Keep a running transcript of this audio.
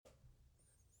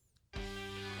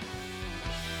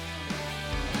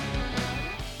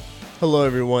Hello,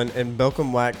 everyone, and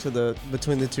welcome back to the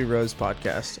Between the Two Rows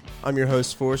podcast. I'm your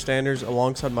host, Forrest Anders,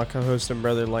 alongside my co-host and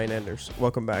brother, Lane Anders.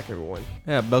 Welcome back, everyone.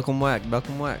 Yeah, welcome whack.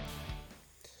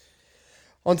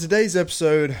 On today's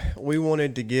episode, we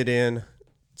wanted to get in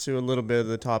to a little bit of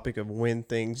the topic of when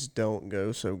things don't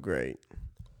go so great,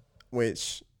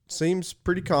 which seems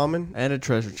pretty common. And a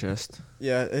treasure chest.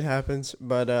 Yeah, it happens.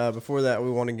 But before that,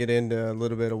 we want to get into a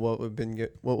little bit of what we've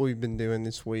been doing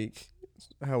this week.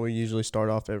 How we usually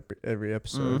start off every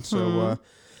episode. So,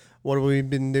 what have we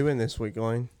been doing this week,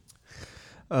 Lane?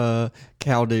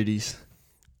 Cow duties.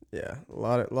 Yeah, a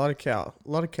lot of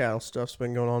cow stuff's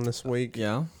been going on this week.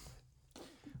 Yeah.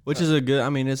 Which is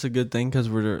it's a good thing because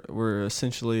we're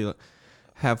essentially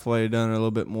halfway done, or a little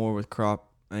bit more with the crop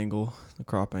angle.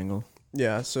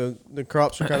 Yeah, so the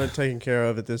crops are kind of taken care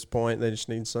of at this point. They just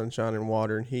need sunshine and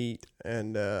water and heat.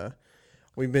 And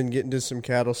we've been getting to some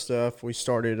cattle stuff. We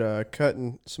started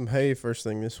cutting some hay first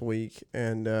thing this week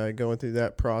and going through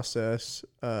that process.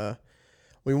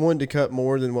 We wanted to cut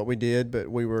more than what we did, but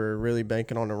we were really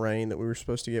banking on the rain that we were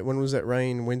supposed to get. When was that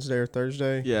rain? Wednesday or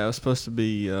Thursday? Yeah, it was supposed to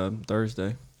be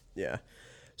Thursday. Yeah.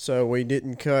 So we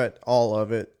didn't cut all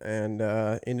of it and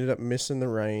ended up missing the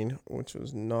rain, which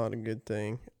was not a good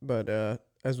thing. But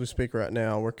as we speak right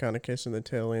now, we're kind of catching the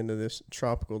tail end of this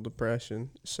tropical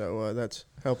depression. So that's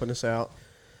helping us out.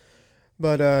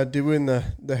 But doing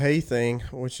the hay thing,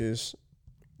 which is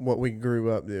what we grew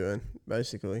up doing,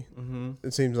 basically. Mm-hmm.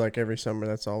 It seems like every summer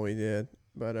that's all we did.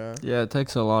 But yeah, it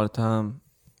takes a lot of time.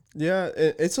 Yeah,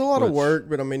 it's a lot of work,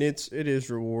 but I mean it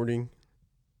is rewarding.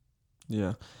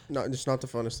 Yeah. Not the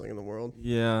funnest thing in the world.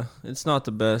 Yeah, it's not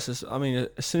the best. As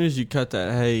soon as you cut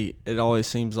that hay, it always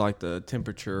seems like the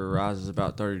temperature rises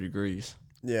about 30 degrees.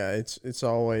 Yeah, it's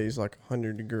always like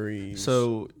 100 degrees.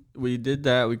 So we did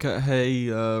that. We cut hay,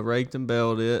 raked and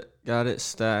baled it, got it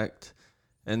stacked.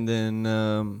 And then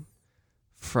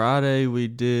Saturday,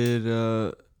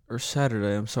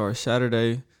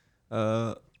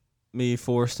 me,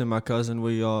 Forrest, and my cousin,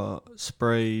 we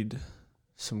sprayed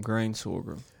some grain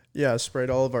sorghum. Yeah, I sprayed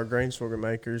all of our grain sorghum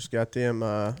acres, got them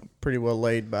pretty well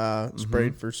laid by,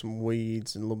 sprayed for some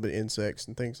weeds and a little bit of insects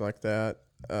and things like that.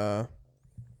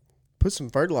 Put some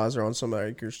fertilizer on some of the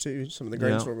acres too, some of the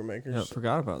grain sorghum acres. Yeah,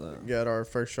 forgot about that. Got our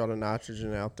first shot of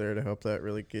nitrogen out there to help that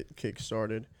really get kick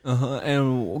started.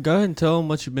 And go ahead and tell them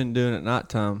what you've been doing at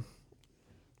nighttime.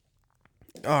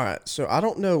 All right, so I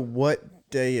don't know what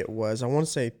day it was. I want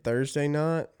to say Thursday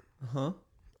night.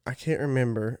 I can't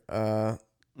remember.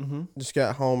 Just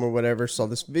got home or whatever. Saw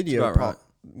this video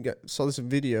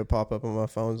pop up on my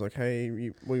phone. It's like, hey,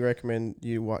 we recommend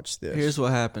you watch this. Here's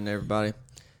what happened, everybody.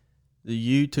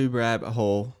 The YouTube rabbit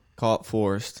hole caught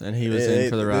Forrest, and he was in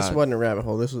for the ride. This wasn't a rabbit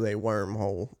hole. This was a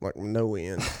wormhole, like no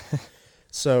end.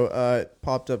 So it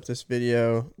popped up this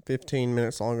video, 15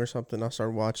 minutes long or something. I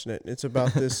started watching it. It's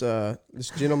about this this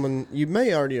gentleman. You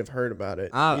may already have heard about it.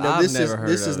 I've never heard of it.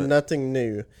 This is nothing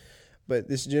new. But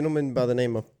this gentleman by the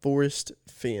name of Forrest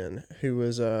Fenn, who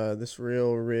was this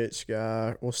real rich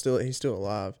guy. Well, he's still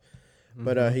alive.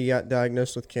 But he got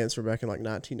diagnosed with cancer back in like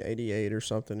 1988 or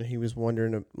something. And he was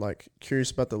wondering,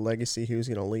 curious about the legacy he was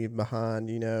going to leave behind.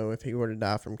 You know, if he were to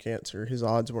die from cancer, his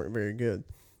odds weren't very good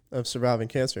of surviving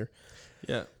cancer.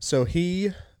 Yeah. So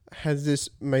he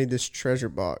made this treasure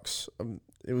box.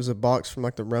 It was a box from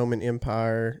like the Roman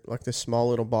Empire, like this small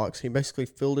little box. He basically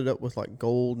filled it up with like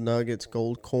gold nuggets,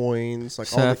 gold coins, like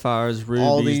sapphires,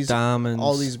 rubies, diamonds,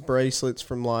 all these bracelets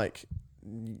from like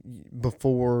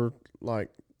before like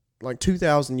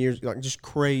 2,000 years, like just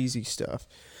crazy stuff.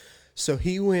 So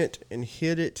he went and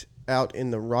hid it out in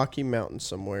the Rocky Mountains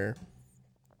somewhere,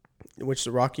 which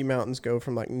the Rocky Mountains go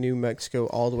from like New Mexico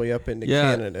all the way up into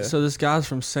Canada. So this guy's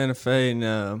from Santa Fe,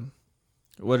 and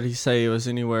what did he say? It was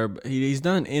anywhere. But he's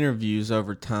done interviews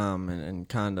over time and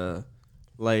kind of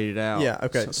laid it out. Yeah,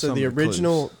 okay. So the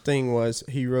original thing was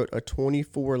he wrote a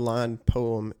 24-line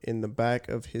poem in the back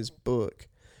of his book.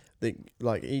 That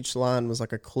like each line was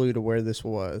like a clue to where this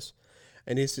was.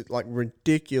 And it's like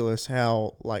ridiculous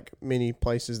how like many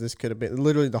places this could have been.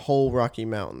 Literally the whole Rocky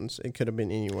Mountains. It could have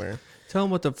been anywhere. Tell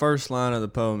them what the first line of the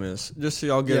poem is, just so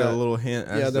y'all get a little hint.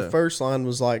 The first line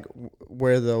was like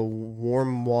where the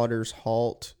warm waters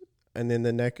halt, and then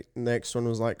the next one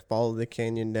was like follow the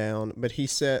canyon down. But he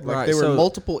said there were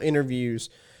multiple interviews.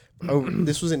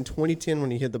 This was in 2010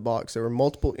 when he hit the box. There were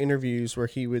multiple interviews where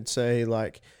he would say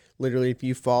like, literally, if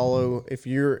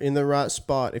you're in the right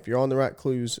spot, if you're on the right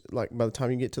clues, like by the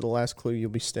time you get to the last clue, you'll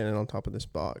be standing on top of this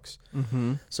box.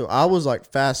 So I was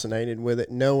like fascinated with it,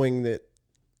 knowing that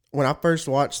when I first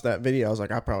watched that video, I was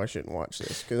like, I probably shouldn't watch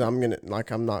this because I'm not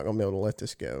gonna be able to let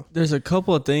this go. There's a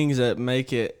couple of things that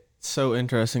make it so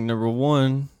interesting. Number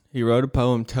one, he wrote a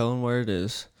poem telling where it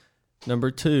is.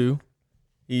 Number 2,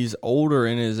 he's older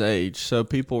in his age, so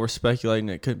people were speculating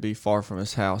it could be far from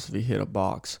his house if he hit a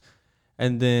box.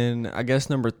 And then I guess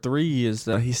number 3 is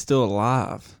that he's still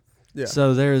alive. Yeah.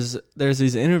 So there's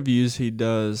these interviews he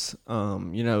does,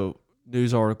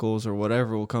 news articles or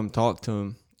whatever will come talk to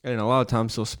him. And a lot of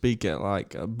times he'll speak at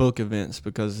like book events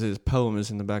because his poem is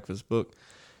in the back of his book.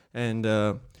 And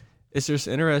it's just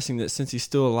interesting that since he's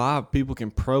still alive, people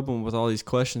can probe him with all these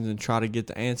questions and try to get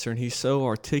the answer. And he's so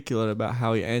articulate about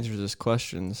how he answers his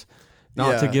questions,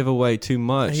 not to give away too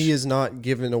much. He is not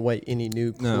giving away any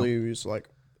new clues. No. Like,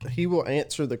 he will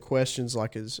answer the questions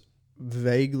like as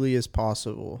vaguely as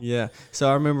possible. Yeah. So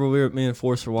I remember me and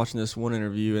Forrest were watching this one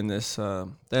interview, and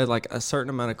they had like a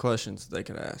certain amount of questions they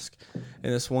could ask.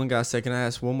 And this one guy said, "Can I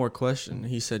ask one more question?"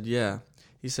 He said, "Yeah."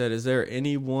 He said, "Is there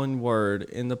any one word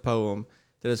in the poem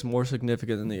that is more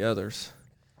significant than the others?"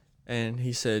 And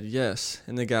he said, "Yes."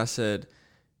 And the guy said,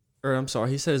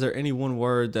 he said, "Is there any one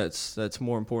word that's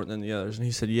more important than the others?" And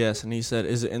he said, "Yes." And he said,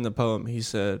 "Is it in the poem?" He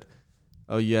said,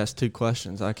 "Oh, yes, 2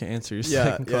 questions. I can answer your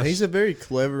second question." Yeah, he's a very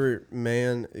clever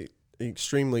man,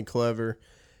 extremely clever.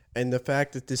 And the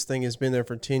fact that this thing has been there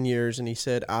for 10 years, and he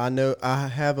said, I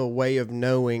have a way of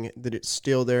knowing that it's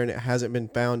still there and it hasn't been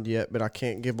found yet, but I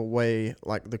can't give away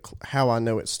like how I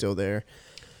know it's still there.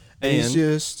 And he's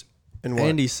just, and what?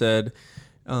 And he said,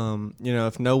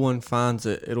 if no one finds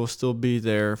it, it'll still be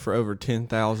there for over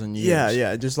 10,000 years.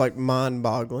 Yeah, just like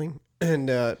mind-boggling. And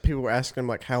people were asking him,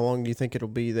 like, how long do you think it'll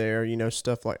be there?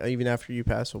 Stuff like, even after you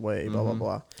pass away, blah, blah,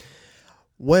 blah.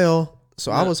 Well,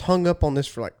 so I was hung up on this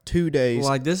for like 2 days. Well,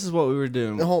 like, this is what we were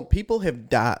doing. People have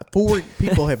died. 4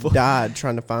 people have died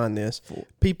trying to find this.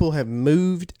 People have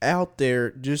moved out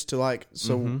there just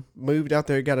to moved out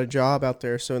there, got a job out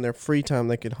there, so in their free time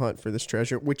they could hunt for this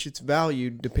treasure, which it's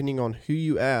valued, depending on who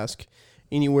you ask,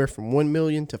 anywhere from $1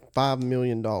 million to $5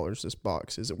 million. This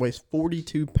box is. It weighs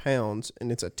 42 pounds,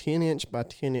 and it's a 10-inch by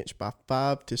 10-inch by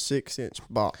 5 to 6-inch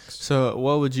box. So,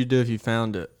 what would you do if you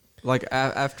found it? Like,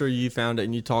 after you found it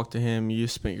and you talked to him, you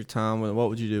spent your time with it, what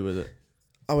would you do with it?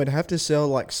 I would have to sell,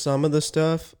 like, some of the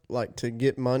stuff, like, to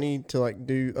get money to, like,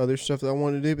 do other stuff that I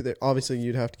want to do, but obviously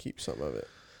you'd have to keep some of it.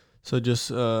 So just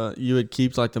you would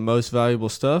keep, like, the most valuable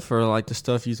stuff, or, like, the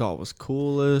stuff you thought was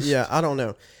coolest? Yeah, I don't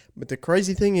know. But the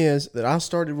crazy thing is that I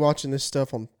started watching this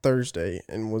stuff on Thursday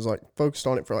and was like focused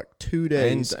on it for like 2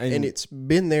 days, and it's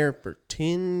been there for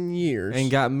 10 years. And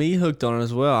got me hooked on it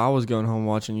as well. I was going home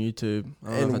watching YouTube.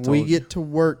 And we get to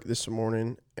work this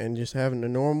morning and just having a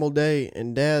normal day,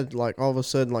 and Dad, like, all of a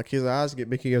sudden, like, his eyes get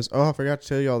big. He goes, "Oh, I forgot to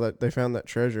tell y'all that they found that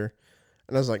treasure."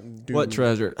 And I was like, "What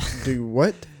treasure?" Do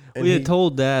what? And we had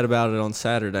told Dad about it on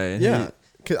Saturday. And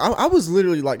Cause I was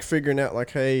literally like figuring out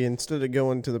like, hey, instead of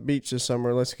going to the beach this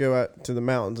summer, let's go out to the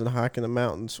mountains and hike in the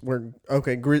mountains.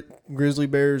 Grizzly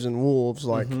bears and wolves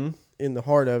like in the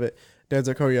heart of it. Dad's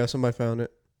like, "Oh yeah, somebody found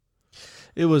it."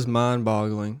 It was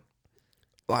mind-boggling.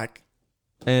 Like,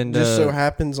 and just so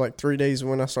happens like 3 days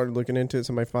when I started looking into it,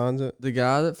 somebody finds it. The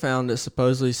guy that found it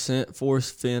supposedly sent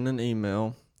Forrest Fenn an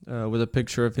email with a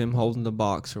picture of him holding the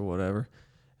box or whatever,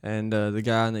 and the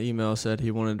guy in the email said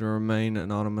he wanted to remain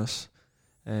anonymous.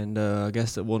 And I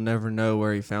guess that we'll never know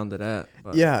where he found it at.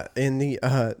 But. Yeah, and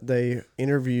they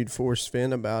interviewed Forrest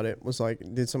Fenn about it. Was like,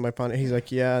 "Did somebody find it?" He's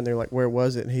like, "Yeah." And they're like, "Where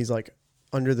was it?" And he's like,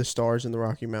 "Under the stars in the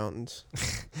Rocky Mountains."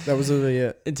 That was literally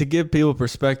it. And to give people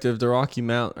perspective, the Rocky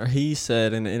Mountain, or he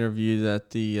said in an interview that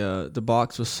the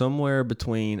box was somewhere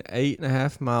between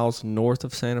 8.5 miles north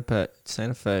of Santa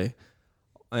Fe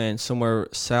and somewhere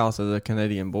south of the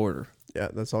Canadian border. Yeah,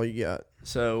 that's all you got.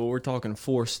 So we're talking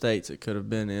 4 states it could have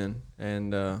been in,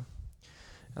 and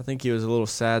I think he was a little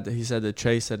sad that he said the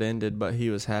chase had ended, but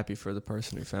he was happy for the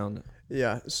person who found it.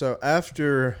 Yeah, so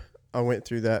after I went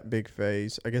through that big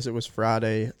phase, I guess it was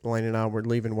Friday, Lane and I were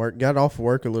leaving work, got off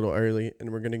work a little early,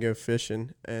 and we're going to go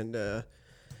fishing, and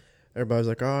everybody's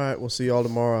like, "All right, we'll see y'all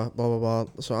tomorrow, blah, blah,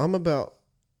 blah." So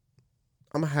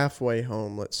I'm halfway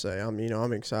home, let's say.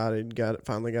 I'm excited,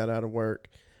 finally got out of work,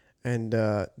 and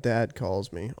Dad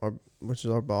calls me, which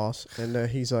is our boss, and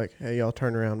he's like, "Hey, y'all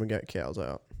turn around, we got cows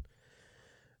out."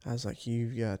 I was like,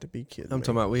 "You've got to be kidding me." I'm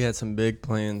talking about we had some big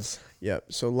plans.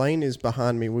 Yep. So Lane is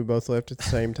behind me. We both left at the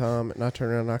same time, and I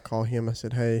turned around and I call him. I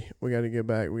said, "Hey, we got to go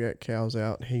back. We got cows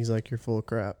out." He's like, "You're full of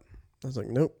crap." I was like,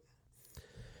 "Nope."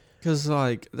 Because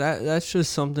like that's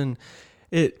just something.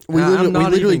 We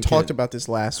literally talked about this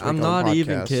last week. I'm not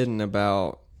even kidding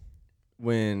about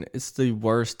when it's the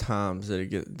worst times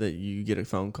that you get a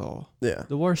phone call. Yeah.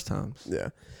 The worst times. Yeah.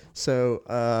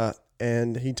 So,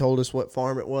 and he told us what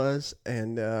farm it was,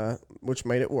 and which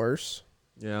made it worse.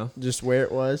 Yeah. Just where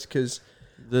it was, because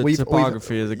the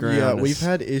topography of the ground. Yeah, we've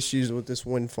had issues with this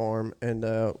wind farm, and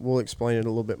we'll explain it a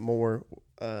little bit more.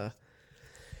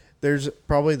 There's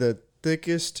probably the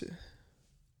thickest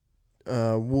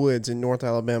woods in North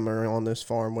Alabama are on this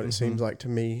farm, what it seems like to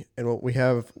me. And what we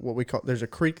call, there's a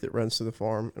creek that runs through the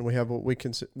farm, and we have what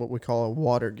we call a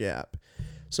water gap.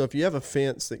 So if you have a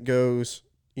fence that goes,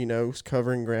 it's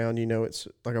covering ground, it's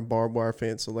like a barbed wire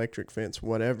fence, electric fence,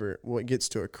 whatever, it gets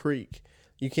to a creek,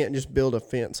 you can't just build a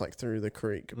fence like through the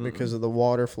creek because of the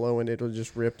water flowing. It'll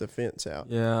just rip the fence out.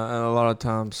 Yeah, and a lot of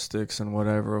times sticks and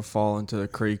whatever will fall into the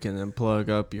creek and then plug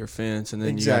up your fence, and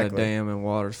then you got a dam and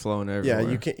water's flowing everywhere.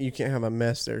 Yeah, you can't have a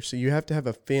mess there. So you have to have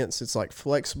a fence that's like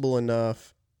flexible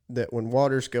enough that when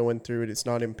water's going through it, it's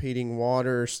not impeding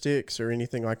water or sticks or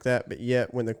anything like that. But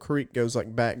yet when the creek goes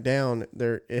like back down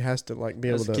there, it has to like be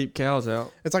able to keep cows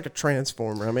out. It's like a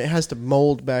transformer. I mean, it has to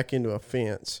mold back into a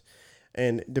fence.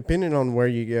 And depending on where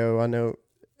you go, I know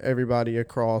everybody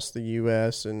across the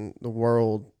U.S. and the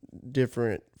world,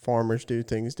 different farmers do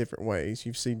things different ways.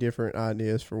 You see different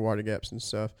ideas for water gaps and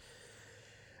stuff.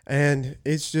 And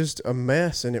it's just a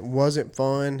mess, and it wasn't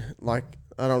fun. Like,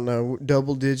 I don't know,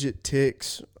 double-digit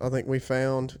ticks I think we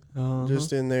found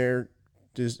just in there.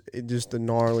 Just the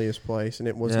gnarliest place, and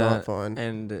it was not fun.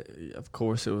 And of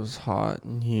course, it was hot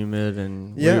and humid,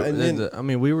 and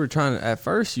we were trying to. At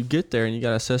first, you get there and you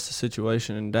got to assess the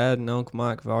situation. And Dad and Uncle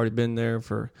Mike have already been there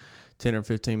for 10 or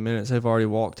 15 minutes. They've already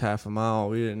walked half a mile.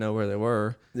 We didn't know where they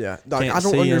were. Yeah, I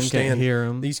don't understand. Can't hear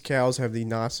them. These cows have the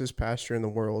nicest pasture in the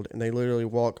world, and they literally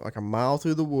walk like a mile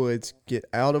through the woods, get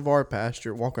out of our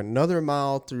pasture, walk another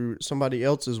mile through somebody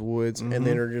else's woods, and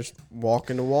then are just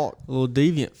walking to walk. Little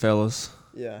deviant fellas.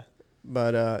 Yeah,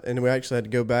 but and we actually had to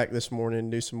go back this morning and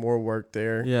do some more work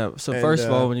there. Yeah, so first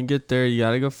of all, when you get there, you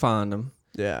got to go find them.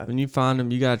 Yeah. When you find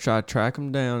them, you got to try to track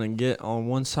them down and get on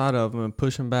one side of them and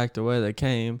push them back the way they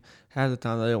came. Half the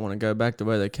time, they don't want to go back the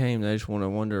way they came. They just want to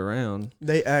wander around.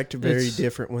 They act very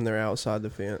different when they're outside the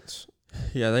fence.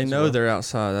 Yeah, they know they're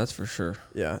outside, that's for sure.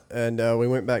 Yeah, and we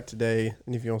went back today,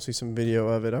 and if you want to see some video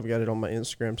of it, I've got it on my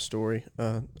Instagram story.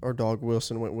 Our dog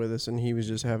Wilson went with us, and he was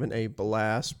just having a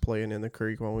blast playing in the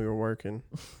creek while we were working.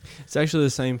 It's actually the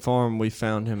same farm we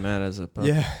found him at as a pup.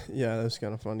 Yeah, that's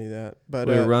kind of funny that. But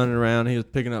we were running around, he was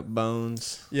picking up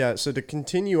bones. Yeah, so to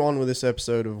continue on with this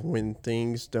episode of when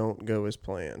things don't go as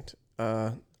planned,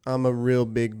 I'm a real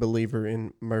big believer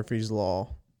in Murphy's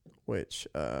Law, which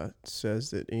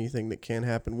says that anything that can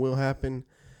happen will happen,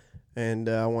 and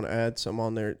I want to add some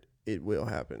on there. It will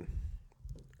happen,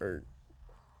 or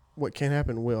what can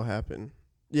happen will happen.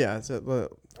 Yeah, that's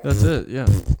it. Yeah,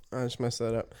 I just messed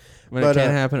that up. When it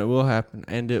can happen, it will happen,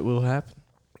 and it will happen.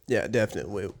 Yeah,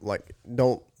 definitely. Like,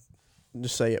 don't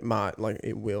just say it might. Like,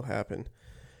 it will happen.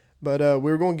 But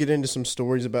we're going to get into some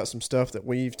stories about some stuff that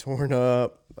we've torn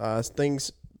up,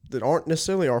 things that aren't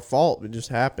necessarily our fault, but just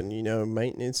happen,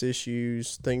 maintenance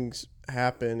issues, things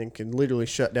happen and can literally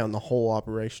shut down the whole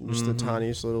operation, just the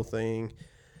tiniest little thing.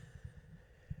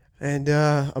 And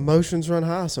emotions run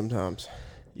high sometimes.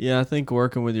 Yeah, I think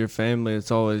working with your family,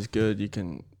 it's always good. You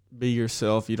can be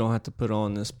yourself. You don't have to put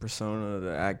on this persona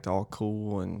to act all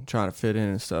cool and try to fit in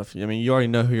and stuff. I mean, you already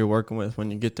know who you're working with when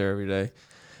you get there every day.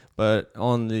 But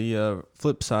on the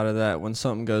flip side of that, when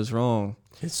something goes wrong,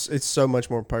 it's so much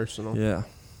more personal. Yeah.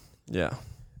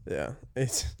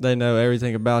 They know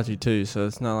everything about you too, so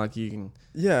it's not like you can.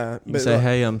 Yeah, you can say,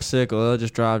 "Hey, I'm sick." Well, they'll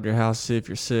just drive to your house to see if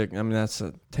you're sick. I mean, that's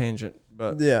a tangent,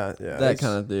 but that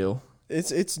kind of deal.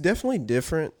 It's definitely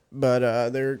different, but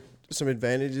there are some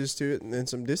advantages to it and then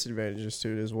some disadvantages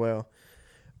to it as well.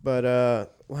 But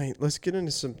let's get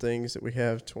into some things that we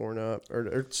have torn up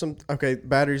or some. Okay,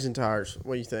 batteries and tires.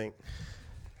 What do you think?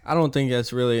 I don't think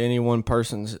that's really any one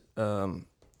person's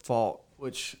fault,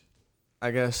 which I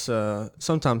guess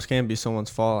sometimes can be someone's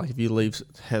fault. Like if you leave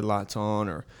headlights on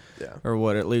or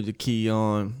leave the key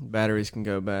on, batteries can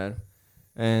go bad.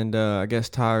 And I guess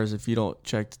tires, if you don't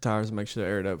check the tires and make sure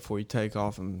they're aired up before you take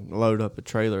off and load up a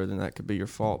trailer, then that could be your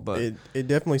fault. But it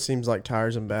definitely seems like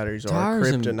tires and batteries are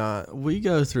kryptonite. We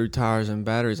go through tires and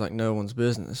batteries like no one's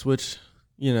business, which,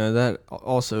 that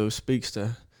also speaks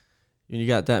to you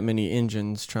got that many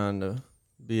engines trying to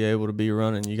be able to be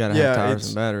running. You got to have tires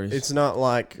and batteries. It's not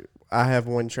like I have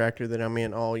one tractor that I'm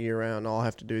in all year round. All I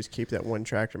have to do is keep that one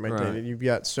tractor maintained. Right. You've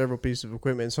got several pieces of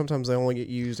equipment, and sometimes they only get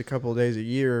used a couple of days a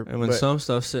year. And when some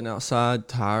stuff's sitting outside,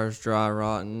 tires dry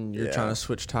rotten, you're trying to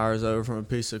switch tires over from a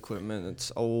piece of equipment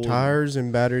that's old. Tires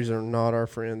and batteries are not our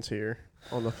friends here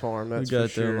on the farm. That's for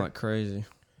sure. We got them like crazy.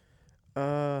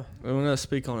 We're going to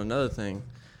speak on another thing,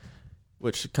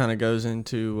 which kind of goes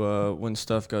into when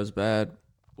stuff goes bad.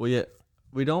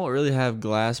 we don't really have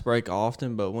glass break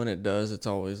often, but when it does, it's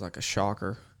always like a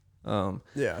shocker.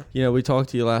 Yeah. You know, we talked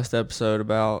to you last episode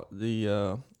about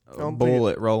the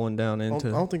bullet rolling down into.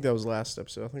 I don't think that was last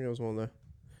episode. I think that was one of the,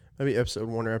 maybe episode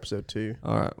 1 or episode 2.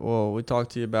 All right. Well, we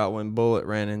talked to you about when Bullet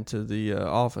ran into the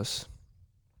office.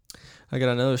 I got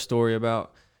another story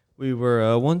about, we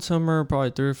were one summer,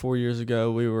 probably 3 or 4 years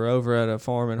ago, we were over at a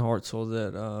farm in Hartsville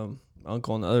that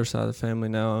uncle on the other side of the family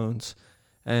now owns.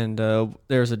 And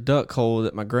there's a duck hole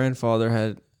that my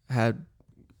grandfather had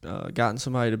gotten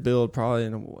somebody to build probably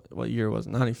in, what year was it,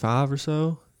 95 or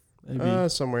so? Maybe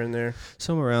somewhere in there.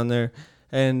 Somewhere around there.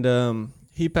 And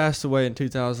he passed away in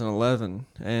 2011.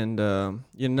 And,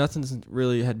 nothing's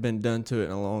really had been done to it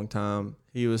in a long time.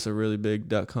 He was a really big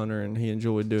duck hunter, and he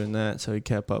enjoyed doing that, so he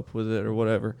kept up with it or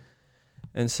whatever.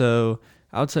 And so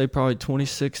I would say probably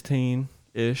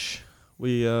 2016-ish,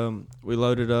 we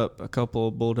loaded up a couple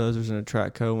of bulldozers and a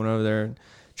track hoe, went over there and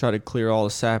tried to clear all the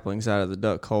saplings out of the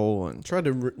duck hole and tried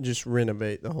to just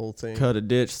renovate the whole thing. Cut a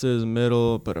ditch through the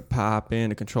middle, put a pipe in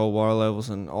to control water levels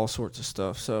and all sorts of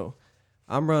stuff. So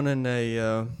I'm running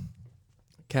a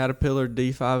Caterpillar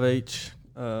D5H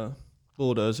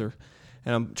bulldozer,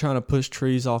 and I'm trying to push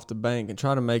trees off the bank and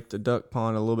try to make the duck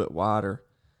pond a little bit wider.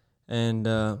 And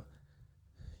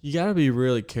you got to be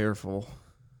really careful.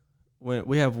 When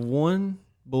we have one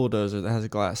bulldozer that has a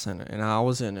glass in it, and I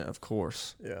was in it, of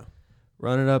course. Yeah.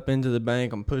 Running up into the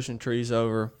bank, I'm pushing trees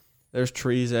over. There's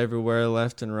trees everywhere,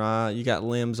 left and right. You got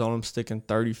limbs on them sticking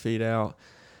 30 feet out.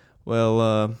 Well,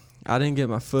 I didn't get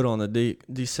my foot on the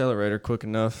decelerator quick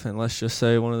enough, and let's just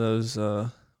say one of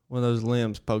those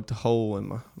limbs poked a hole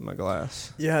in my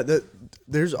glass. Yeah,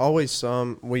 there's always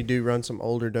some. We do run some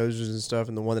older dozers and stuff,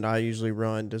 and the one that I usually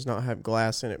run does not have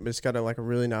glass in it, but it's got a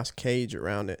really nice cage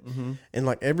around it. Mm-hmm. And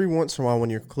like every once in a while when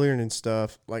you're clearing and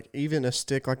stuff, like even a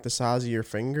stick like the size of your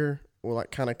finger will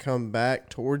like kind of come back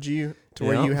towards you to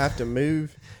where you have to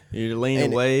move. You're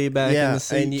leaning way back in the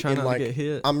seat trying not to get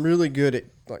hit. I'm really good at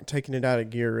like taking it out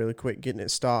of gear really quick, getting it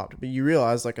stopped. But you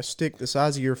realize like a stick the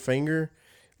size of your finger,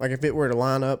 like if it were to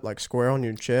line up like square on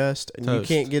your chest and you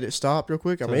can't get it stopped real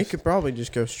quick, I mean it could probably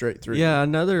just go straight through. Yeah,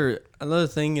 another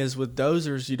thing is with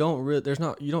dozers, you don't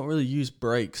really use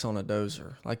brakes on a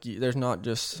dozer. Like there's not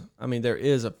just, I mean there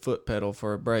is a foot pedal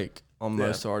for a brake on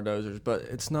most of our dozers, but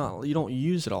it's not, you don't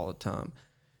use it all the time.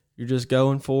 You're just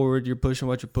going forward, you're pushing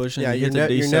what you're pushing. Yeah, you're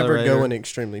never going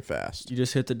extremely fast. You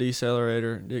just hit the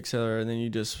accelerator, and then you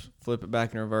just flip it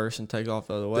back in reverse and take off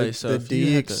the other way. The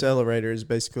deaccelerator is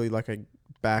basically like a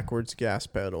backwards gas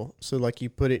pedal. So like you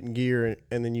put it in gear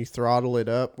and then you throttle it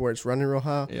up where it's running real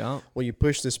high. Yeah. Well, you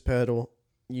push the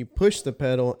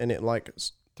pedal and it like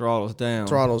throttles down.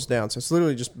 So it's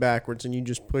literally just backwards, and you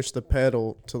just push the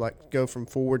pedal to like go from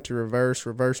forward to reverse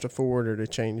to forward, or to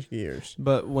change gears.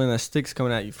 But when a stick's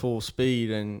coming at you full speed,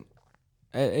 and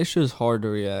it's just hard to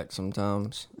react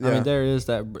sometimes. Yeah. I mean, there is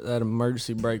that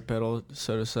emergency brake pedal,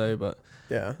 so to say, but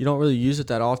yeah, you don't really use it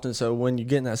that often. So when you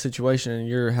get in that situation and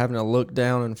you're having to look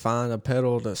down and find a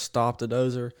pedal to stop the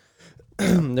dozer,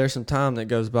 there's some time that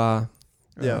goes by.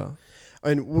 Yeah,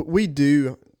 and we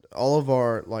do. All of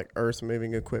our like earth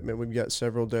moving equipment, we've got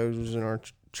several dozers in our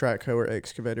track hoe or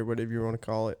excavator, whatever you want to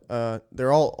call it.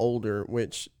 They're all older,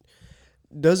 which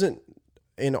doesn't,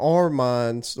 in our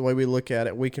minds, the way we look at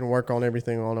it, we can work on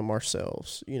everything on them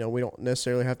ourselves. You know, we don't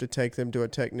necessarily have to take them to a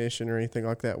technician or anything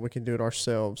like that. We can do it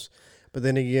ourselves. But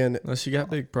then again, unless you got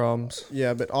big problems.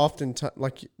 Yeah, but often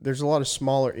like there's a lot of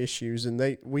smaller issues,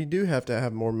 and we do have to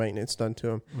have more maintenance done to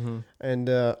them. Mm-hmm. And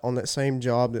on that same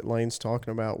job that Lane's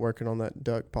talking about, working on that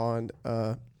duck pond,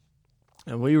 and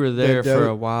we were there for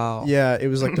a while. Yeah, it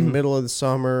was like the middle of the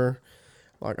summer,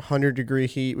 like 100-degree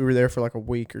heat. We were there for like a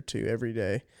week or two every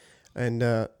day,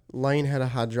 and Lane had a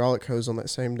hydraulic hose on that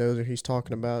same dozer he's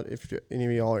talking about. If any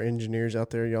of y'all are engineers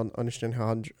out there, y'all understand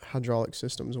how hydraulic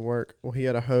systems work. Well, he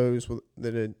had a hose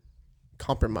that had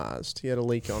compromised. He had a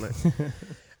leak on it. And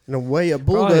the way a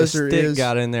bulldozer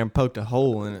got in there and poked a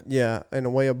hole in it. Yeah, and the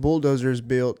way a bulldozer is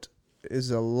built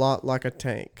is a lot like a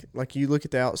tank. Like you look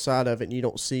at the outside of it and you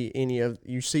don't see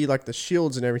you see like the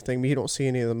shields and everything, but you don't see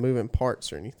any of the moving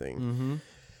parts or anything. Mm-hmm.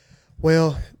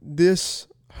 Well, this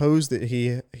hose that he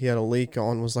had a leak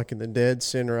on was like in the dead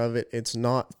center of it. It's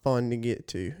not fun to get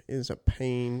to. It's a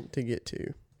pain to get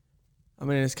to. I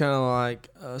mean, it's kind of like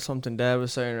something Dad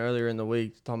was saying earlier in the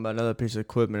week, talking about another piece of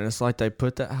equipment. It's like they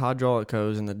put that hydraulic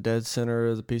hose in the dead center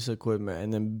of the piece of equipment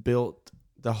and then built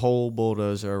the whole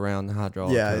bulldozer around the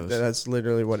hydraulic hose. Yeah, that's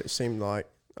literally what it seemed like.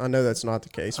 I know that's not the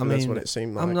case, but that's what it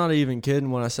seemed like. I'm not even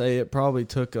kidding when I say it probably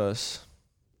took us.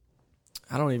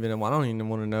 I don't even want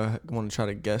to try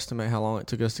to guesstimate how long it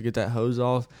took us to get that hose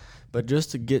off, but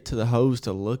just to get to the hose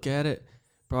to look at it,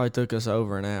 Probably took us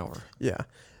over an hour. Yeah.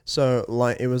 So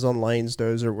it was on Lane's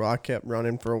dozer where I kept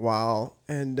running for a while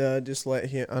and just let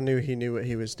him. I knew he knew what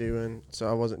he was doing, so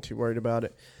I wasn't too worried about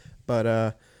it.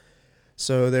 But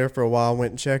so there for a while,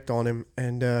 went and checked on him,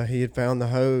 and he had found the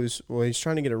hose. Well, he's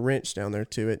trying to get a wrench down there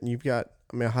to it, and you've got,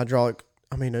 a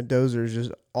dozer is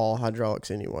just all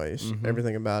hydraulics anyways,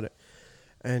 everything about it.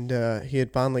 And he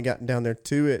had finally gotten down there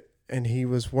to it, and he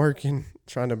was working,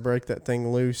 trying to break that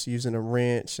thing loose using a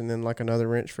wrench and then like another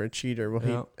wrench for a cheater.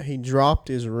 Well, he dropped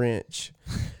his wrench,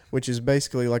 which is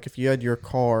basically like if you had your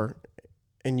car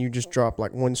and you just dropped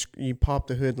like you popped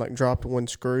the hood, like dropped one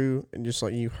screw, and just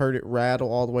like you heard it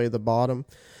rattle all the way to the bottom.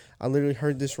 I literally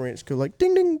heard this wrench go like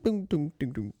ding, ding, boom, boom,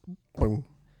 ding, ding, boom.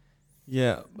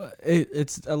 Yeah, but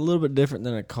it's a little bit different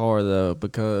than a car though,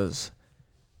 because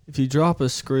if you drop a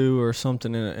screw or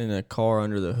something in a car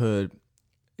under the hood,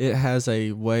 it has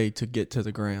a way to get to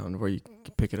the ground where you can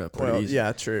pick it up pretty easy.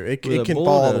 Yeah, true. It can fall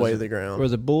all the way to the ground. Where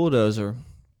the bulldozer,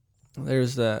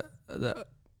 there's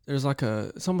there's like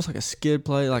it's almost like a skid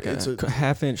plate, like a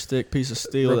half-inch thick piece of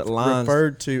steel that lines.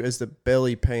 Referred to as the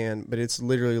belly pan, but it's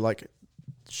literally like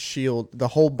the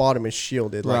whole bottom is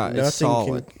shielded. Like right, nothing it's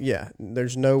solid.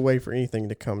 There's no way for anything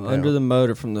to come down. Under the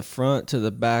motor from the front to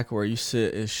the back where you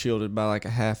sit is shielded by like a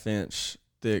half-inch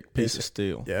thick piece of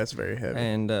steel. Yeah, it's very heavy.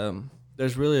 And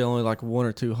there's really only like one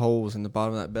or two holes in the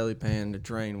bottom of that belly pan to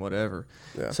drain whatever.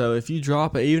 Yeah. So if you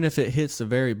drop it, even if it hits the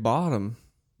very bottom,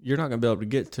 you're not going to be able to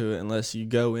get to it unless you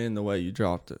go in the way you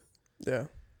dropped it. Yeah.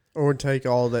 Or take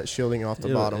all that shielding off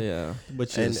the bottom. Yeah.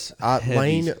 Which is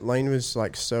heavy. Lane was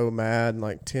like so mad,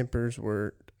 like tempers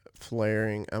were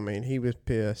flaring. I mean, he was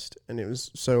pissed, and it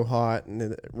was so hot, and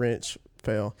the wrench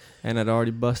fell. And it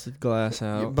already busted glass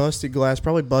out. Busted glass,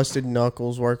 probably busted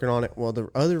knuckles working on it. Well, the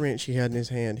other wrench he had in his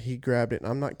hand, he grabbed it, and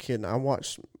I'm not kidding. I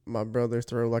watched my brother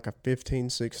throw like a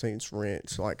 15/16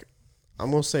 wrench, like I'm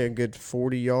going to say a good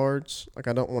 40 yards. Like,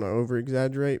 I don't want to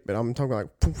over-exaggerate, but I'm talking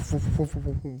like poof, poof, poof,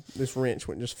 poof, poof. This wrench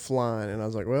went just flying, and I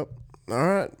was like, well, all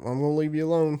right, I'm going to leave you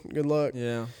alone. Good luck.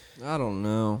 Yeah, I don't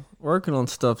know. Working on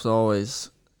stuff's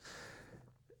always,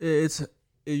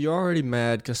 you're already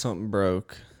mad because something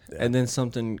broke, and then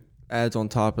something adds on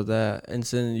top of that, and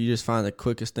then you just find the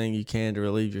quickest thing you can to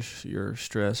relieve your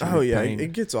stress. Or your pain.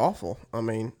 It gets awful. I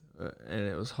mean, and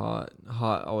it was hot.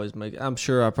 Hot always make. I'm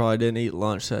sure I probably didn't eat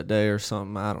lunch that day or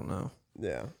something. I don't know.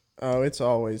 Yeah. Oh, it's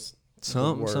always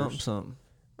something.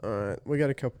 All right, we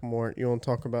got a couple more. You want to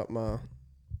talk about my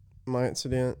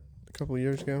incident a couple of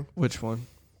years ago? Which one?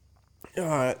 All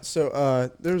right, so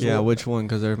there's which one?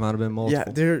 Because there might have been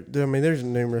multiple. Yeah, there's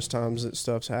numerous times that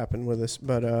stuff's happened with us,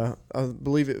 but I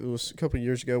believe it was a couple of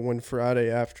years ago one Friday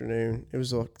afternoon. It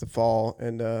was like the fall,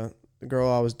 and the girl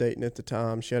I was dating at the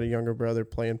time, she had a younger brother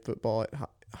playing football at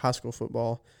high school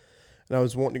football, and I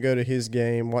was wanting to go to his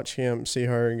game, watch him, see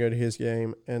her, and go to his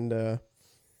game, and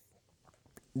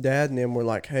Dad and them were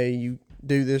like, "Hey, you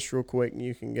do this real quick and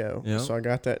you can go." Yep. So I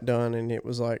got that done, and it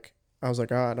was like, I was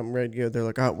like, all right, I'm ready to go. They're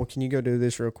like, all right, well, can you go do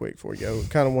this real quick before you go?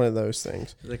 Kind of one of those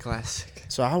things. The classic.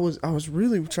 So I was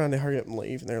really trying to hurry up and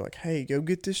leave, and they're like, hey, go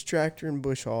get this tractor and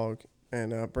bush hog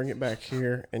and bring it back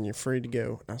here, and you're free to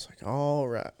go. And I was like, all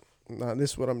right, now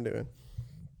this is what I'm doing.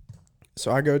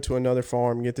 So I go to another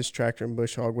farm, get this tractor and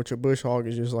bush hog, which a bush hog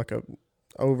is just like a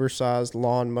oversized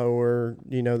lawn mower,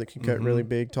 that can cut really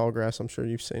big, tall grass. I'm sure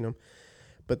you've seen them.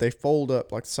 But they fold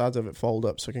up, like the sides of it fold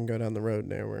up so it can go down the road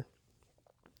and everywhere.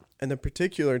 And the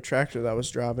particular tractor that I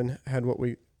was driving had what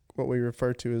we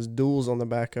refer to as duals on the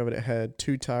back of it. It had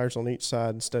 2 tires on each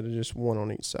side instead of just 1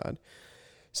 on each side.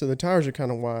 So the tires are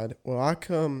kind of wide. Well, I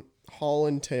come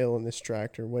hauling tail in this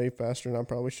tractor way faster than I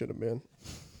probably should have been.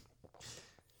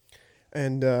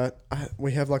 And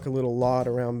we have like a little lot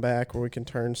around back where we can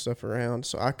turn stuff around.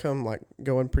 So I come like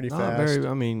going pretty fast.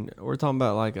 We're talking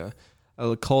about like a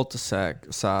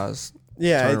cul-de-sac size.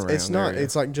 Yeah, it's not. Area.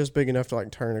 It's like just big enough to like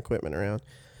turn equipment around.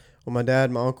 Well, my dad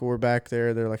and my uncle were back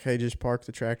there. They're like, hey, just park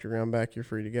the tractor around back. You're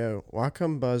free to go. Well, I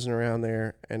come buzzing around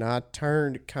there, and I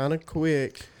turned kind of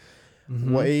quick.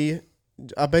 I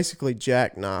basically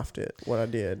jackknifed it, what I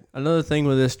did. Another thing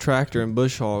with this tractor and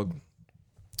bush hog,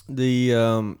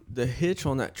 the hitch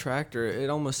on that tractor,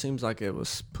 it almost seems like it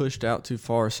was pushed out too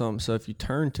far or something. So if you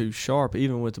turn too sharp,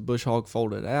 even with the bush hog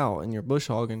folded out and you're bush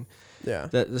hogging,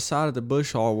 the side of the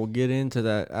bush hog will get into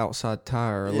that outside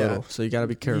tire a little. So you got to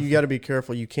be careful. You got to be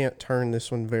careful. You can't turn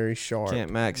this one very sharp. Can't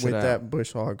max with it out. That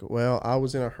bush hog. Well, I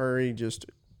was in a hurry, just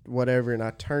whatever, and I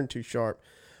turned too sharp.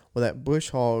 Well, that bush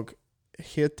hog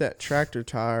hit that tractor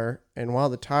tire, and while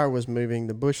the tire was moving,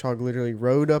 the bush hog literally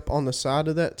rode up on the side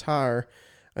of that tire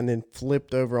and then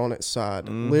flipped over on its side.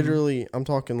 Literally, I'm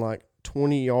talking like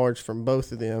 20 yards from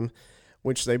both of them,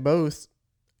 which they both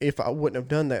if I wouldn't have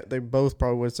done that, they both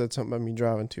probably would have said something about me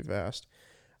driving too fast.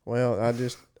 Well,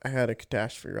 I had a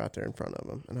catastrophe right there in front of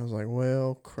them. And I was like,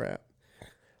 well, crap.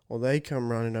 Well, they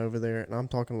come running over there, and I'm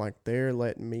talking like they're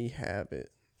letting me have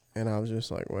it. And I was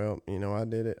just like, well, I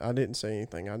did it. I didn't say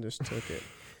anything. I just took it.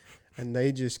 And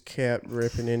they just kept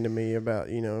ripping into me about,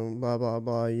 blah, blah,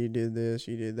 blah. You did this,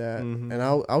 you did that. Mm-hmm. And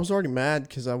I was already mad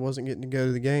because I wasn't getting to go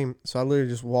to the game. So I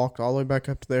literally just walked all the way back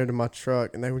up to there to my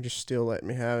truck, and they were just still letting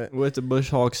me have it. With the Bush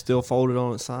Hog still folded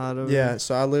on its side of it? Yeah,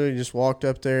 so I literally just walked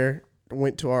up there,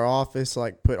 went to our office,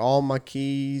 put all my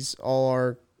keys, all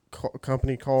our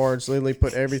company cards, literally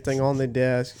put everything on the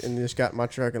desk, and just got in my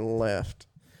truck and left.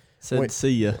 Said, see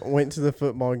ya. Went to the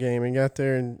football game and got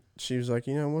there, and she was like,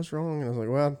 what's wrong? And I was like,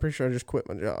 well, I'm pretty sure I just quit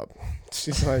my job.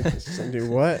 She's like,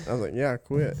 do what? I was like, yeah, I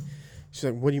quit. She's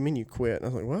like, what do you mean you quit? And I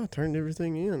was like, well, I turned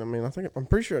everything in. I mean, I'm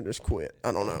pretty sure I just quit.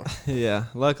 I don't know. Yeah.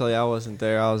 Luckily, I wasn't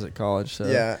there. I was at college. So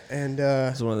yeah. And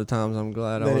it's one of the times I'm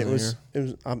glad I wasn't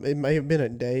here. It may have been a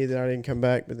day that I didn't come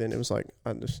back, but then it was like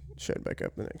I just showed back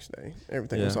up the next day.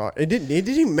 Everything was all right. It didn't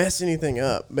even mess anything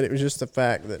up, but it was just the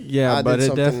fact that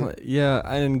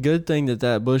and good thing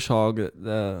that Bush Hog,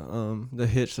 the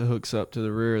hitch that hooks up to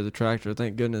the rear of the tractor,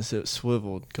 thank goodness it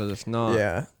swiveled, because if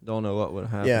not, don't know what would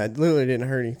have happened. Yeah, it literally didn't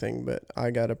hurt anything, but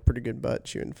I got a pretty good butt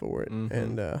chewing for it,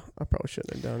 and I probably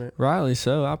shouldn't have done it. Rightly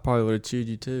so. I probably would have chewed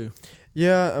you too.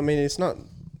 Yeah, I mean, it's not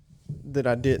that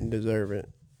I didn't deserve it,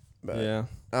 but yeah,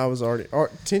 I was already, our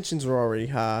tensions were already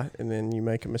high, and then you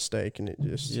make a mistake, and it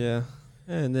just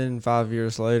and then 5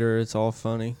 years later, it's all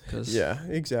funny because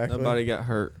exactly, nobody got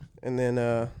hurt. And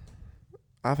then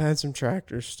I've had some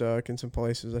tractors stuck in some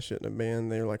places I shouldn't have been.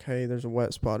 They were like, hey, there's a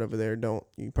wet spot over there.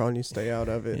 You probably need to stay out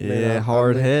of it. Yeah,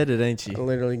 hard-headed, ain't you? I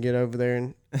literally get over there,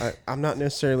 and I'm not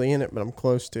necessarily in it, but I'm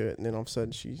close to it. And then all of a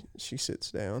sudden, she sits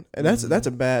down. And that's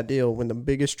a bad deal when the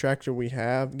biggest tractor we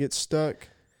have gets stuck.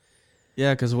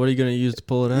 Yeah, because what are you going to use to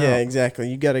pull it out? Yeah, exactly.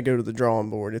 You got to go to the drawing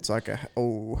board. It's like, I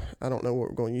don't know what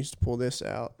we're going to use to pull this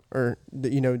out. Or,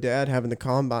 Dad having the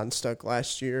combine stuck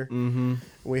last year. Mm-hmm.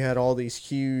 We had all these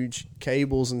huge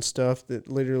cables and stuff that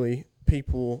literally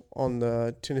people on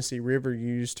the Tennessee River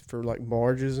used for,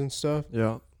 barges and stuff.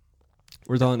 Yeah.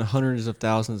 We're talking hundreds of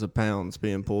thousands of pounds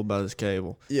being pulled by this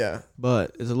cable. Yeah.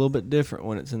 But it's a little bit different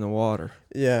when it's in the water.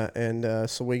 Yeah, and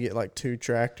so we get, 2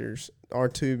 tractors. Our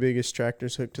 2 biggest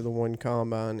tractors hooked to the one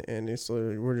combine, and it's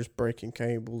literally, we're just breaking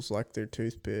cables like they're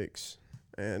toothpicks.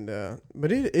 And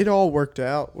but it all worked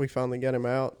out. We finally got him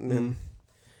out, and then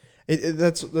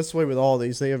that's the way with all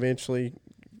these. They eventually,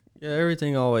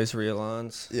 everything always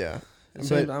realigns. Yeah,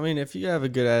 but I mean, if you have a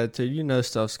good attitude,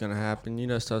 stuff's gonna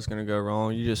happen. Stuff's gonna go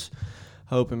wrong. You just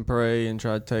hope and pray and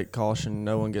try to take caution.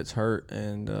 No one gets hurt,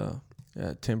 and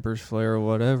tempers flare or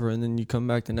whatever, and then you come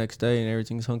back the next day and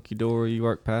everything's hunky dory. You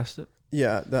work past it.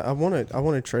 Yeah, I want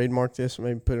to trademark this,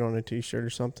 maybe put it on a T-shirt or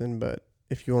something. But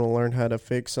if you want to learn how to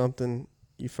fix something,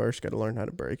 you first got to learn how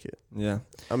to break it. Yeah,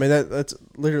 I mean that's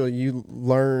literally, you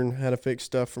learn how to fix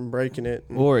stuff from breaking it.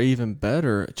 Or even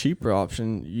better, a cheaper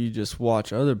option, you just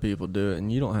watch other people do it and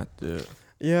you don't have to do it.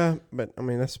 Yeah, but I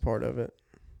mean that's part of it.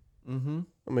 Mm-hmm.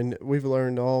 I mean, we've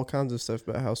learned all kinds of stuff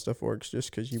about how stuff works just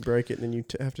because you break it and then you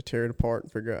have to tear it apart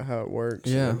and figure out how it works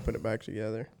and then put it back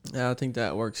together. Yeah, I think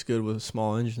that works good with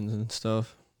small engines and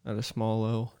stuff at a small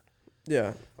level.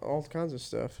 Yeah, all kinds of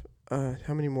stuff.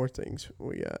 How many more things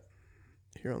we got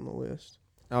here on the list?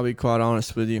 I'll be quite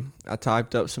honest with you. I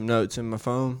typed up some notes in my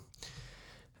phone.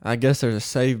 I guess there's a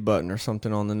save button or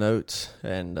something on the notes,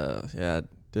 and I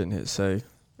didn't hit save.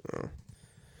 Oh.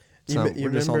 We're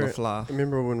just on the fly.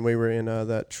 Remember when we were in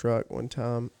that truck one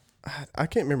time? I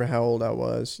can't remember how old I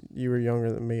was. You were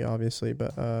younger than me, obviously,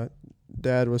 but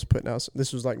Dad was putting out.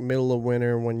 This was middle of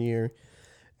winter one year.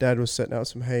 Dad was setting out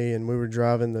some hay, and we were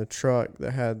driving the truck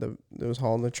that was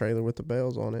hauling the trailer with the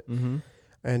bales on it. Mm-hmm.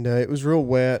 And it was real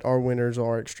wet. Our winters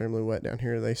are extremely wet down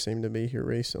here. They seem to be here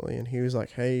recently. And he was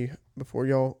like, "Hey, before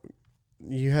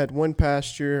you had one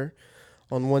pasture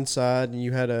on one side, and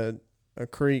you had a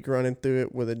creek running through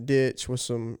it with a ditch with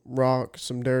some rock,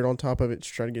 some dirt on top of it to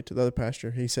try to get to the other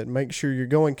pasture." He said, "Make sure you're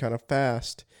going kind of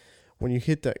fast when you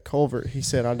hit that culvert." He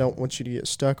said, "I don't want you to get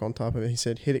stuck on top of it." He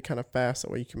said, "Hit it kind of fast, that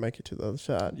way you can make it to the other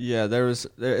side." Yeah, it's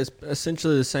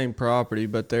essentially the same property,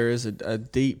 but there is a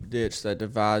deep ditch that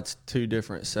divides 2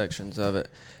 different sections of it.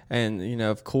 And,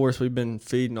 of course, we've been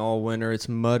feeding all winter. It's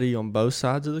muddy on both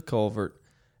sides of the culvert.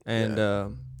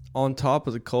 And on top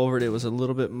of the culvert, it was a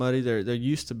little bit muddy. There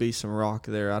used to be some rock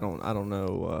there. I don't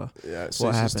know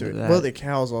what happened to that. Well, the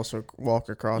cows also walk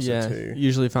across it too.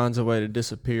 Usually finds a way to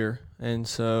disappear. And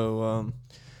so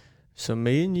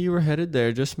me and you were headed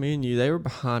there, just me and you. They were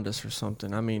behind us or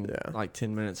something. I mean,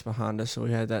 10 minutes behind us, so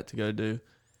we had that to go do.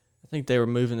 think they were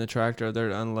moving the tractor there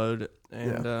to unload it.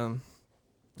 And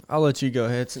I'll let you go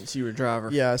ahead since you were driver.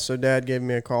 Yeah, so Dad gave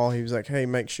me a call. He was like, hey,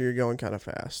 make sure you're going kind of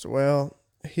fast. Well,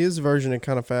 his version of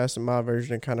kind of fast and my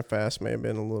version of kind of fast may have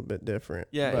been a little bit different.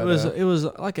 Yeah, but, it was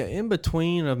like an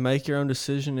in-between of make your own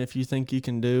decision if you think you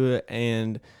can do it,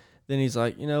 and then he's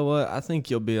like, you know what, I think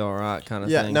you'll be all right kind of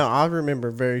thing. Yeah, no, I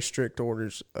remember very strict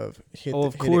orders of hit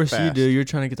of course you do. You're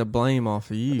trying to get the blame off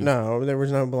of you. No, there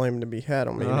was no blame to be had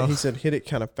on me. Oh. He said, hit it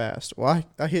kind of fast. Well,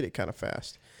 I hit it kind of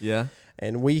fast. Yeah.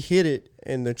 And we hit it,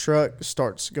 and the truck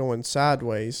starts going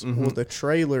sideways with the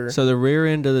trailer. So the rear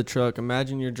end of the truck,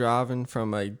 imagine you're driving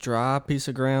from a dry piece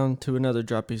of ground to another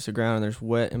dry piece of ground, and there's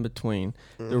wet in between.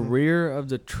 The rear of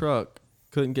the truck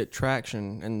couldn't get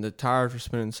traction, and the tires were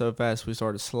spinning so fast we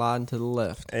started sliding to the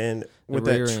left. And with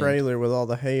that trailer with all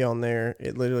the hay on there,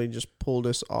 it literally just pulled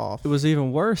us off. It was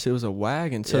even worse. It was a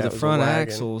wagon. So the front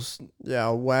axles. Yeah,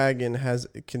 a wagon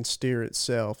can steer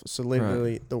itself. So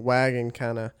literally the wagon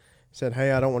kind of said,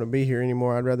 hey, I don't want to be here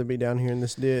anymore. I'd rather be down here in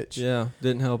this ditch. Yeah,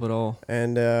 didn't help at all.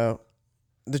 And the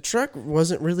truck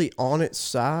wasn't really on its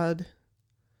side,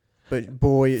 but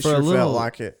boy, it sure felt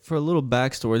like it. For a little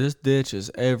backstory, this ditch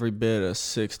is every bit of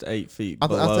 6 to 8 feet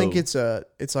below. I think it's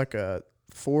like a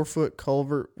 4-foot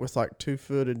culvert with like 2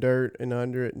 foot of dirt and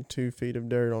under it and 2 feet of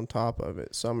dirt on top of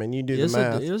it. So, I mean, you do the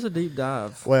math. It was a deep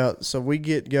dive. Well, so we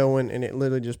get going, and it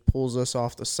literally just pulls us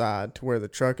off the side to where the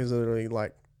truck is literally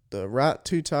like, the right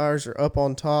 2 tires are up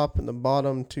on top, and the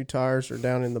bottom 2 tires are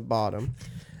down in the bottom.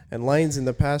 And Lane's in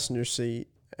the passenger seat,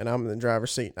 and I'm in the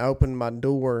driver's seat. I open my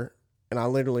door, and I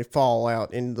literally fall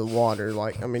out into the water.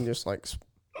 Like, I mean, just like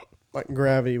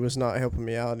gravity was not helping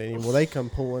me out anymore. They come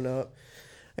pulling up,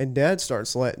 and Dad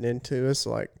starts letting into us,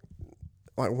 like,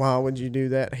 why would you do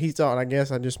that? He thought, I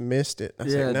guess I just missed it. I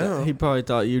said, no. He probably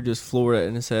thought you just floored it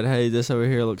and said, hey, this over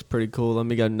here looks pretty cool. Let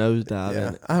me go nosedive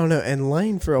in it. I don't know. And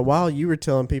Lane, for a while, you were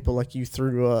telling people like you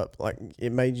threw up. Like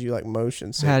it made you like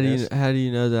motion sickness. How do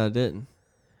you know that I didn't?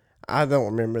 I don't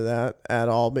remember that at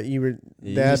all. But you were.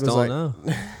 You Dad just was don't like,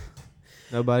 know.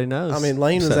 Nobody knows. I mean,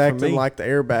 Lane was acting like the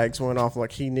airbags went off,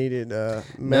 like he needed a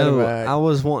medevac.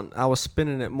 No, I was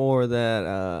spinning it more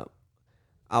that.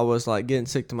 I was like getting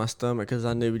sick to my stomach because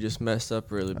I knew we just messed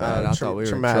up really bad. I thought we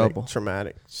were in trouble.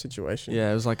 Traumatic situation. Yeah,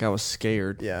 it was like I was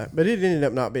scared. Yeah, but it ended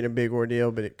up not being a big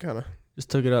ordeal, but it kind of... Just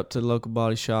took it up to the local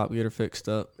body shop, get her fixed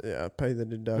up. Yeah, pay the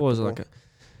deductible. What was it, it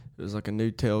was like a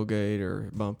new tailgate or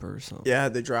bumper or something. Yeah,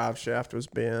 the drive shaft was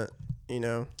bent, you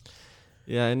know.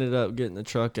 Yeah, I ended up getting the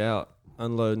truck out,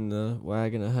 unloading the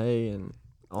wagon of hay, and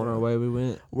on our way we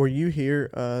went. Were you here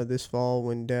this fall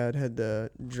when Dad had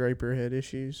the Draper head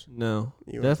issues? No,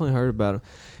 definitely heard about him.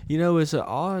 You know, it's an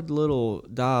odd little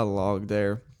dialogue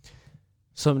there.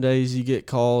 Some days you get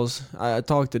calls. I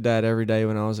talked to Dad every day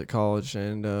when I was at college,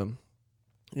 and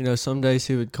you know, some days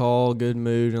he would call, good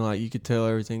mood, and like you could tell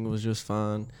everything was just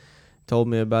fine. Told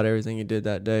me about everything he did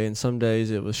that day, and some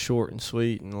days it was short and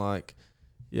sweet and like,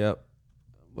 yep.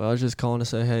 Well, I was just calling to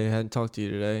say, hey, I hadn't talked to you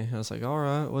today. I was like, all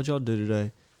right, what'd y'all do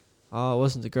today? Oh, it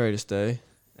wasn't the greatest day.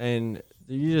 And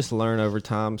you just learn over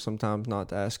time sometimes not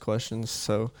to ask questions.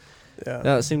 So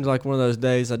that seemed like one of those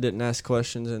days I didn't ask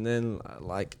questions, and then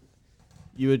like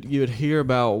you would hear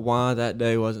about why that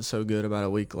day wasn't so good about a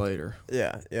week later.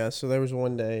 Yeah. So there was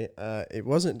one day, it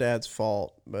wasn't Dad's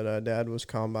fault, but Dad was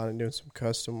combining doing some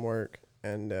custom work,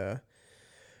 and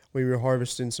we were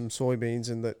harvesting some soybeans,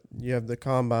 and you have the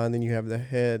combine, then you have the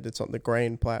head that's on the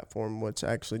grain platform, what's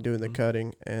actually doing the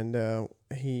cutting, and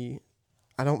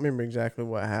I don't remember exactly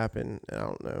what happened. I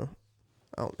don't know.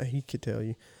 He could tell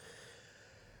you.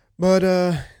 But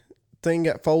thing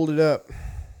got folded up.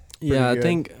 Yeah, I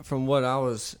think from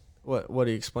what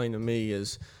he explained to me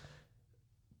is,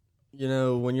 you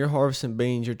know, when you're harvesting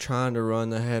beans, you're trying to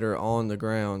run the header on the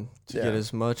ground to get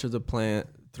as much of the plant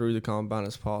through the combine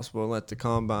as possible and let the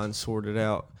combine sort it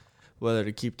out, whether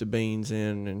to keep the beans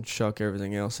in and shuck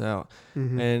everything else out.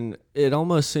 Mm-hmm. And it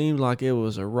almost seemed like it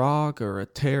was a rock or a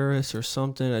terrace or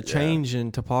something, a change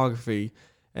in topography.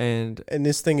 And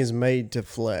this thing is made to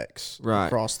flex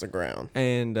across the ground.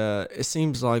 And it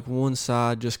seems like one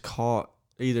side just caught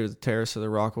either the terrace or the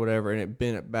rock or whatever, and it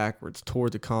bent it backwards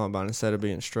toward the combine instead of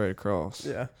being straight across.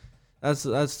 Yeah. That's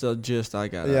the gist I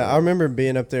got. Yeah, I remember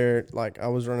being up there, like I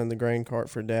was running the grain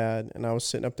cart for Dad, and I was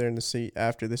sitting up there in the seat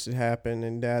after this had happened,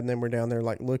 and Dad and them were down there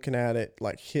like looking at it,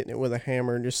 like hitting it with a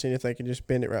hammer and just seeing if they could just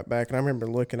bend it right back. And I remember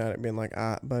looking at it being like,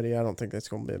 buddy, I don't think that's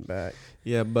going to bend back.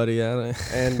 Yeah, buddy.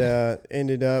 And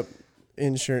ended up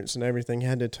insurance and everything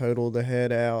had to total the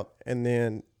head out, and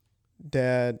then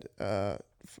Dad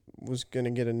was going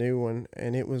to get a new one,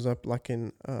 and it was up like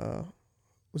in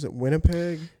was it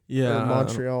Winnipeg? Yeah, or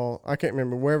Montreal. I can't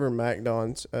remember, wherever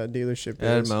MacDon's dealership is.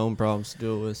 I had my own problems to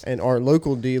deal with. And our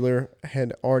local dealer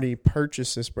had already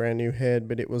purchased this brand new head,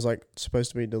 but it was like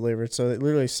supposed to be delivered. So it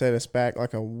literally set us back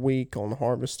like a week on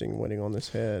harvesting, waiting on this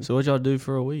head. So what'd y'all do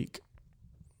for a week?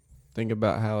 Think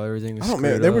about how everything was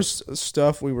screwed up. There was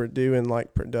stuff we were doing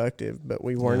like productive, but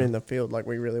we weren't in the field like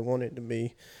we really wanted to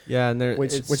be. Yeah, and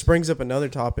which brings up another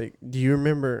topic. Do you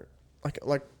remember,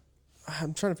 like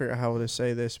I'm trying to figure out how to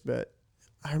say this, but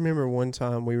I remember one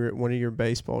time we were at one of your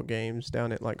baseball games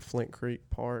down at like Flint Creek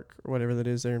Park or whatever that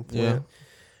is there in Flint. Yeah.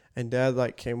 And Dad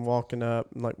like came walking up,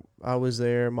 like I was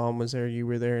there, Mom was there, you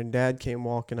were there, and Dad came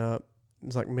walking up. It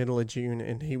was like middle of June,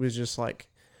 and he was just like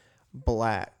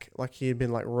black, like he had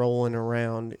been like rolling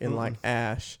around in like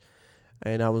ash.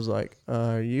 And I was like,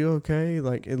 "Are you okay?"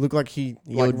 Like it looked like he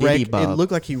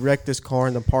looked like he wrecked his car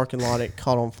in the parking lot. It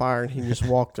caught on fire, and he just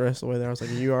walked the rest of the way there. I was like,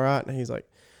 "Are you all right?" And he's like,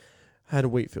 "I had a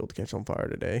wheat field catch on fire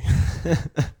today."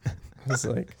 I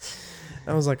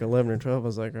was like 11 or 12. I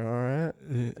was like, "All right."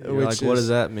 Like, what does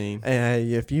that mean?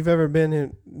 If you've ever been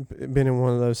in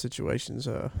one of those situations,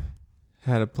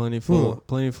 had a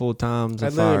plentiful times.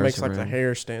 That literally makes like the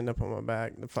hair stand up on my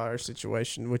back. The fire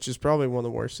situation, which is probably one of the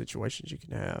worst situations you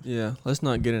can have. Yeah, let's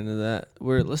not get into that.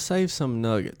 Let's save some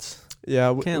nuggets.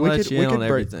 Yeah, can't let you in on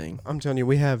everything. I'm telling you,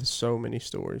 we have so many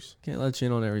stories. Can't let you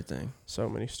in on everything. So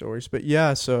many stories, but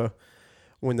yeah. So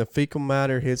when the fecal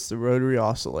matter hits the rotary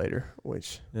oscillator,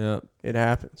 which it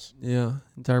happens. Yeah,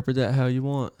 interpret that how you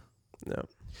want. No.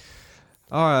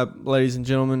 All right, ladies and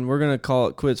gentlemen, we're gonna call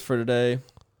it quits for today.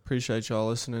 Appreciate y'all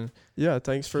listening. Yeah,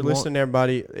 thanks for listening,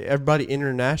 everybody. Everybody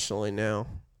internationally now.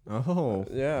 Oh,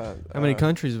 yeah. How many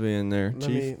countries are we in there,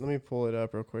 Chief? Let me pull it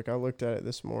up real quick. I looked at it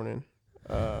this morning.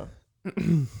 It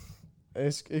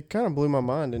kind of blew my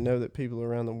mind to know that people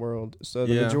around the world, so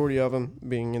the majority of them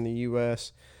being in the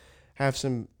U.S., have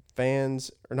some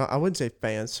fans, or not, I wouldn't say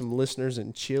fans, some listeners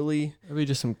in Chile. Maybe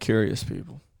just some curious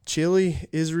people. Chile,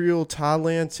 Israel,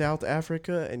 Thailand, South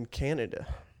Africa, and Canada.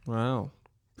 Wow.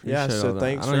 Yeah, so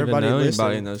thanks for everybody listening. I don't even know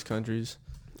anybody in those countries.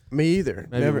 Me either.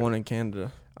 Maybe one in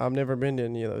Canada. I've never been to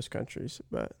any of those countries,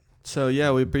 but so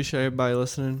yeah, we appreciate everybody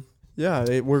listening.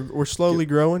 Yeah, we're slowly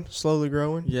growing.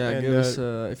 Yeah, and give us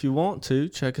if you want to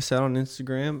check us out on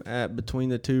Instagram at Between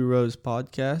the Two Rows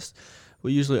Podcast.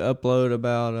 We usually upload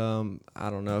about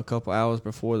a couple hours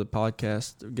before the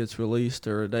podcast gets released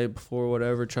or a day before,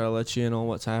 whatever. Try to let you in on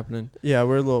what's happening. Yeah,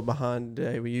 we're a little behind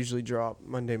today. We usually drop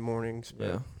Monday mornings.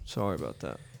 Yeah, sorry about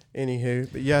that. Anywho,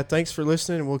 but yeah, thanks for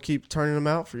listening, and we'll keep turning them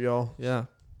out for y'all. Yeah.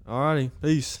 Alrighty.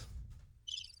 Peace.